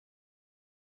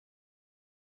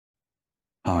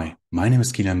Hi, my name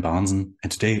is Kilian Bahnsen, and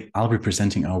today I'll be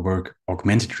presenting our work,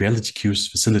 Augmented Reality Cues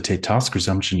Facilitate Task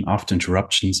Resumption After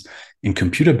Interruptions in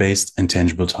Computer-Based and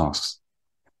Tangible Tasks.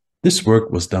 This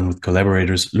work was done with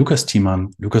collaborators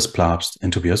Tiemann, Plabst,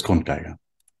 and Tobias Grundgeiger.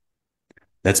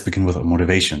 Let's begin with our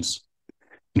motivations.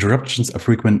 Interruptions are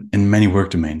frequent in many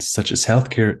work domains, such as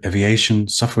healthcare, aviation,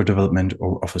 software development,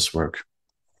 or office work.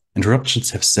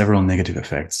 Interruptions have several negative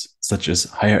effects, such as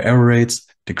higher error rates,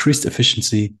 decreased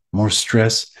efficiency, more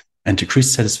stress, and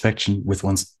decreased satisfaction with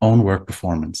one's own work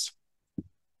performance.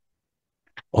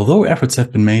 Although efforts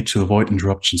have been made to avoid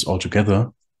interruptions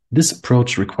altogether, this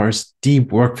approach requires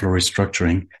deep workflow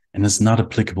restructuring and is not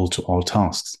applicable to all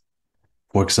tasks.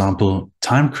 For example,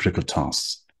 time-critical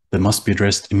tasks that must be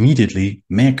addressed immediately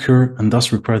may occur and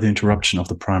thus require the interruption of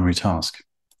the primary task.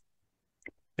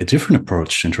 A different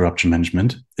approach to interruption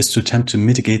management is to attempt to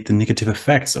mitigate the negative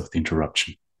effects of the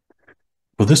interruption.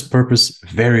 For this purpose,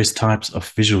 various types of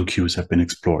visual cues have been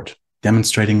explored,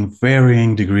 demonstrating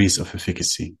varying degrees of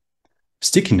efficacy.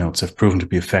 Sticky notes have proven to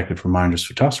be effective reminders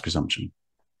for task resumption.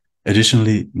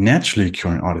 Additionally, naturally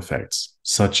occurring artifacts,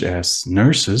 such as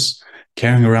nurses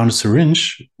carrying around a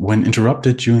syringe when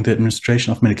interrupted during the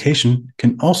administration of medication,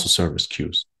 can also serve as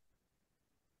cues.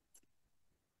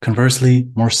 Conversely,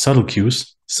 more subtle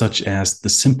cues, such as the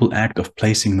simple act of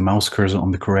placing the mouse cursor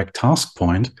on the correct task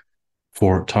point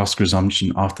for task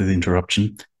resumption after the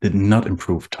interruption, did not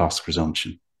improve task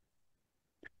resumption.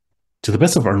 To the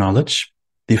best of our knowledge,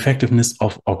 the effectiveness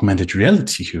of augmented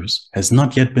reality cues has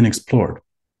not yet been explored.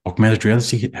 Augmented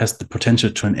reality has the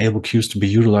potential to enable cues to be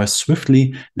utilized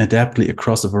swiftly and adaptably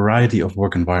across a variety of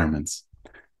work environments.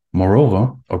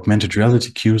 Moreover, augmented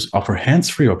reality cues offer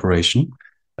hands-free operation,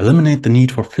 eliminate the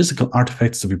need for physical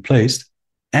artifacts to be placed,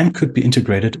 and could be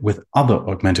integrated with other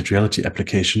augmented reality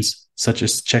applications, such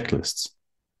as checklists.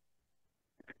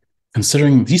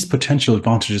 Considering these potential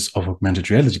advantages of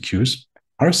augmented reality cues,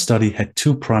 our study had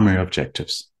two primary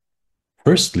objectives.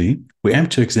 Firstly, we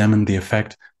aimed to examine the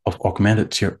effect of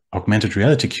augmented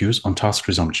reality cues on task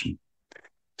resumption.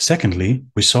 Secondly,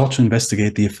 we sought to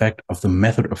investigate the effect of the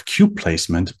method of cue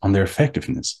placement on their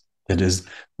effectiveness, that is,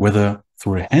 whether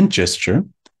through a hand gesture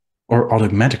or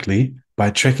automatically by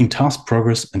tracking task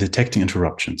progress and detecting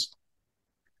interruptions.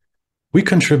 We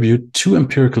contribute two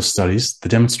empirical studies that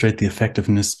demonstrate the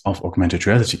effectiveness of augmented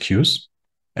reality cues,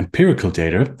 empirical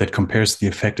data that compares the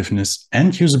effectiveness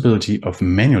and usability of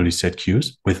manually set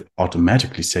cues with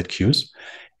automatically set cues,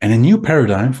 and a new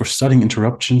paradigm for studying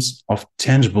interruptions of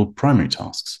tangible primary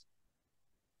tasks.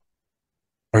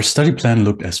 Our study plan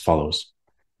looked as follows.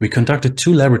 We conducted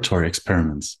two laboratory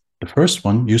experiments. The first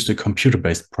one used a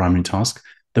computer-based primary task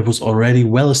that was already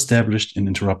well established in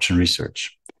interruption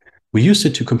research. We used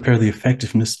it to compare the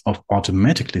effectiveness of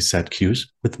automatically set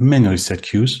cues with manually set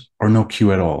cues or no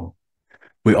cue at all.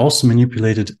 We also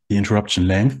manipulated the interruption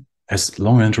length, as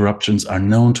longer interruptions are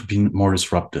known to be more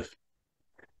disruptive.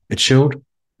 It showed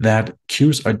that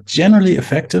cues are generally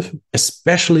effective,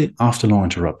 especially after long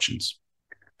interruptions.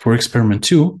 For experiment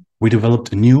 2, we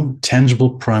developed a new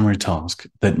tangible primary task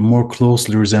that more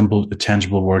closely resembled a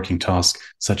tangible working task,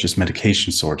 such as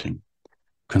medication sorting.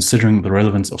 Considering the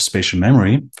relevance of spatial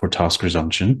memory for task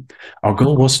resumption, our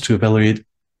goal was to evaluate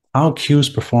how cues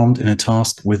performed in a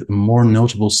task with a more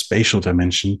notable spatial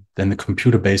dimension than the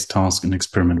computer-based task in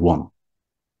experiment 1.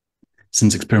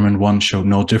 Since experiment 1 showed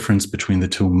no difference between the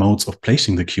two modes of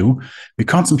placing the cue, we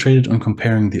concentrated on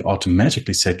comparing the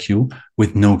automatically set cue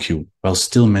with no cue, while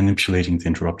still manipulating the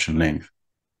interruption length.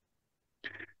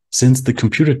 Since the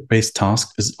computer-based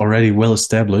task is already well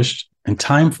established and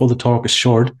time for the talk is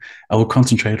short, I will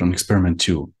concentrate on experiment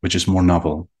 2, which is more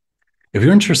novel. If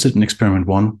you're interested in experiment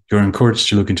 1, you're encouraged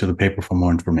to look into the paper for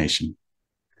more information.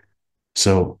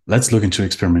 So let's look into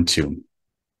experiment 2.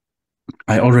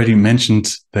 I already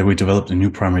mentioned that we developed a new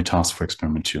primary task for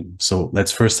experiment 2. So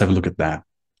let's first have a look at that.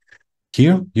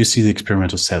 Here you see the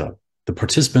experimental setup. The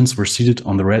participants were seated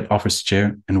on the red office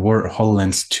chair and wore a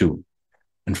HoloLens 2.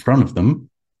 In front of them,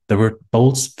 there were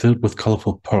bowls filled with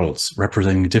colorful pearls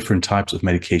representing different types of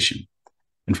medication.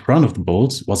 In front of the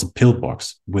bowls was a pill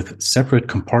box with separate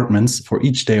compartments for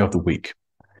each day of the week.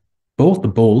 Both the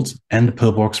bowls and the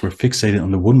pill box were fixated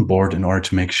on the wooden board in order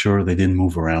to make sure they didn't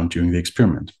move around during the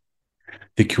experiment.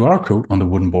 The QR code on the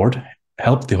wooden board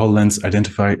helped the HoloLens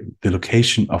identify the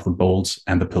location of the bowls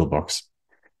and the pill box.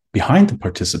 Behind the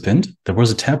participant, there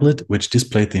was a tablet which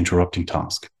displayed the interrupting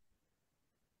task.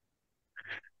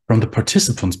 From the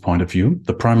participant's point of view,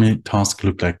 the primary task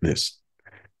looked like this.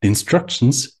 The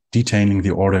instructions detailing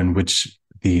the order in which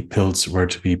the pills were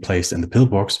to be placed in the pill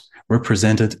box were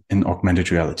presented in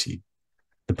augmented reality.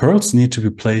 The pearls need to be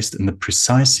placed in the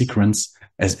precise sequence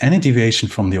as any deviation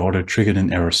from the order triggered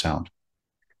an error sound.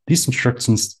 These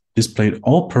instructions displayed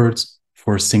all pearls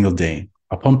for a single day.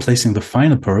 Upon placing the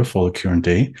final pearl for the current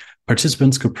day,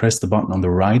 participants could press the button on the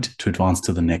right to advance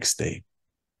to the next day.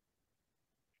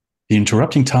 The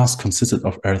interrupting task consisted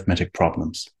of arithmetic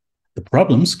problems. The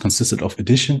problems consisted of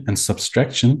addition and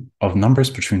subtraction of numbers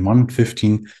between 1 and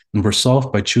 15 and were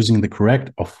solved by choosing the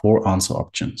correct of 4 answer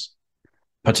options.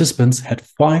 Participants had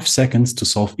 5 seconds to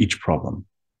solve each problem.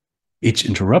 Each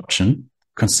interruption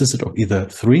consisted of either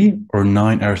 3 or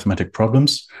 9 arithmetic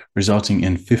problems, resulting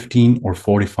in 15 or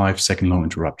 45 second-long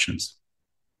interruptions.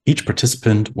 Each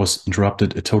participant was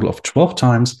interrupted a total of 12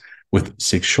 times, with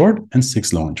 6 short and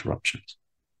 6 long interruptions.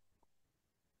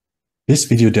 This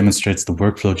video demonstrates the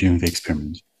workflow during the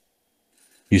experiment.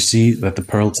 You see that the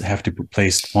pearls have to be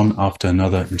placed one after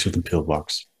another into the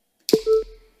pillbox.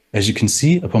 As you can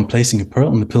see, upon placing a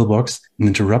pearl in the pillbox, an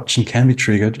interruption can be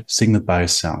triggered, signaled by a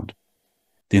sound.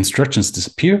 The instructions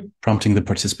disappear, prompting the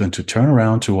participant to turn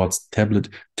around towards the tablet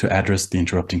to address the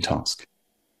interrupting task.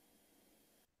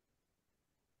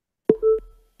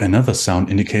 Another sound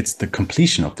indicates the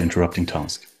completion of the interrupting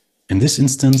task. In this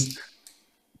instance,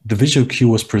 the visual cue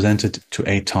was presented to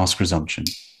aid task resumption.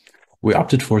 We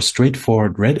opted for a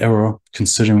straightforward red arrow,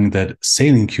 considering that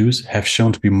salient cues have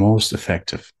shown to be most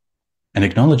effective, and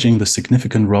acknowledging the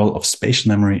significant role of spatial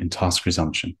memory in task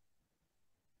resumption.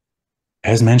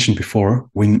 As mentioned before,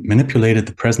 we manipulated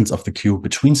the presence of the cue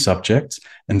between subjects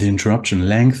and the interruption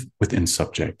length within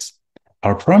subjects.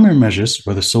 Our primary measures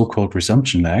were the so-called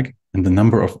resumption lag and the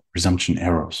number of resumption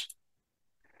arrows.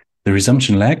 The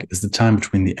resumption lag is the time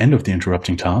between the end of the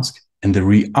interrupting task and the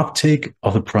reuptake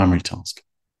of the primary task.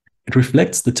 It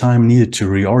reflects the time needed to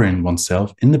reorient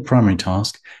oneself in the primary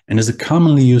task and is a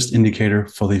commonly used indicator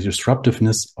for the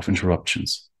disruptiveness of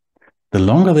interruptions. The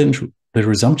longer the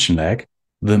resumption lag,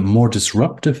 the more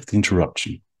disruptive the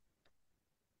interruption.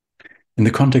 In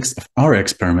the context of our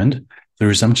experiment, the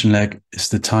resumption lag is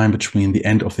the time between the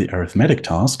end of the arithmetic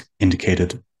task,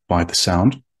 indicated by the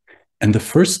sound, and the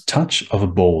first touch of a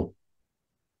bowl.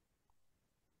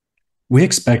 We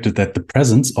expected that the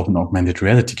presence of an augmented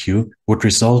reality cue would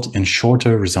result in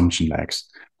shorter resumption lags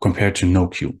compared to no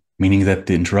cue, meaning that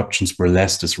the interruptions were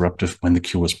less disruptive when the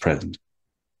cue was present.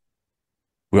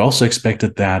 We also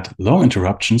expected that long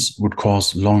interruptions would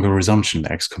cause longer resumption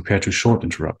lags compared to short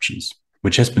interruptions,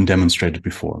 which has been demonstrated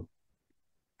before.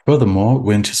 Furthermore,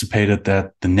 we anticipated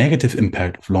that the negative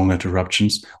impact of longer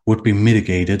interruptions would be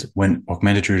mitigated when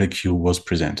augmented reality cue was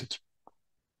presented.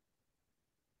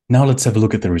 Now let's have a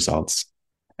look at the results.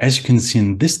 As you can see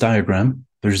in this diagram,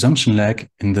 the resumption lag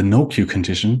in the no cue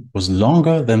condition was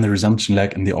longer than the resumption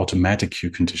lag in the automatic cue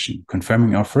condition,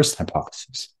 confirming our first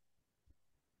hypothesis.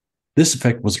 This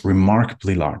effect was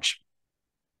remarkably large.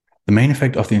 The main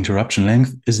effect of the interruption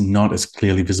length is not as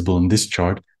clearly visible in this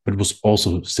chart, but was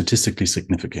also statistically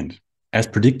significant. As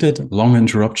predicted, longer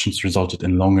interruptions resulted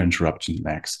in longer interruption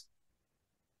lags.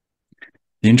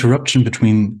 The interruption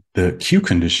between the cue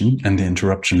condition and the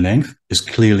interruption length is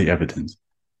clearly evident,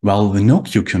 while the no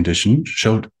cue condition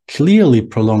showed clearly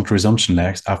prolonged resumption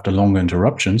lags after longer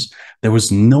interruptions. There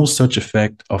was no such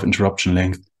effect of interruption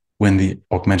length when the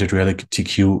augmented reality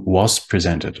cue was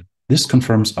presented. This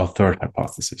confirms our third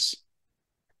hypothesis.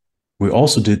 We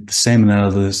also did the same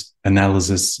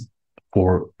analysis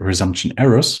for resumption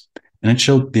errors, and it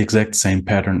showed the exact same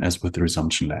pattern as with the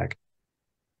resumption lag.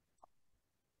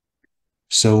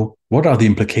 So, what are the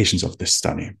implications of this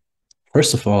study?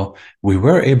 First of all, we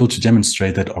were able to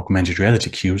demonstrate that augmented reality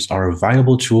cues are a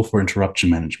viable tool for interruption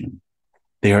management.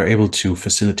 They are able to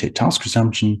facilitate task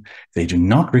resumption, they do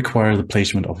not require the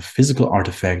placement of a physical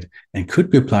artifact, and could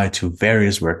be applied to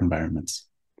various work environments.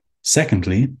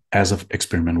 Secondly, as of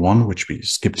experiment 1, which we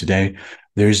skipped today,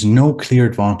 there is no clear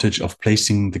advantage of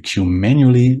placing the cue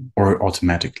manually or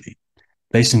automatically.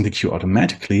 Placing the cue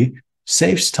automatically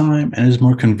saves time and is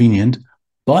more convenient,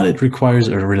 but it requires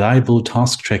a reliable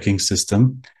task tracking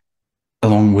system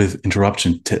along with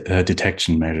interruption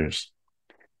detection measures.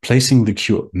 Placing the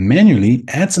cue manually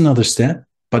adds another step,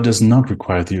 but does not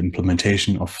require the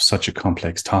implementation of such a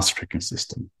complex task tracking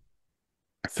system.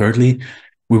 Thirdly,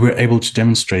 we were able to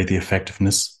demonstrate the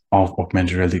effectiveness of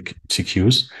augmented reality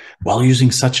cues while using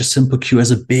such a simple cue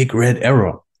as a big red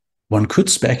arrow. One could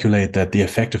speculate that the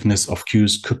effectiveness of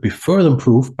cues could be further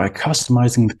improved by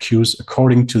customizing the cues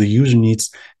according to the user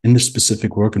needs in the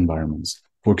specific work environments.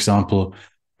 For example,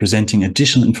 presenting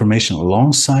additional information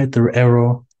alongside the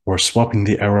arrow or swapping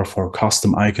the arrow for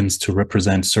custom icons to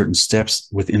represent certain steps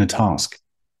within a task.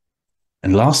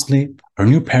 And lastly, our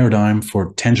new paradigm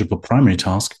for tangible primary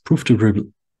task proved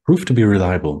to be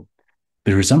reliable.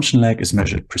 The resumption lag is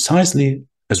measured precisely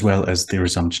as well as the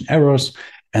resumption errors,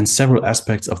 and several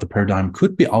aspects of the paradigm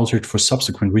could be altered for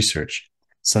subsequent research,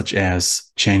 such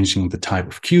as changing the type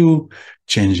of queue,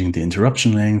 changing the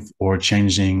interruption length, or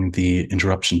changing the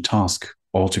interruption task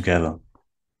altogether.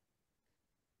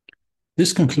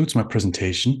 This concludes my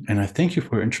presentation, and I thank you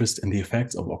for your interest in the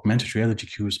effects of augmented reality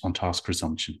queues on task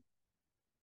resumption.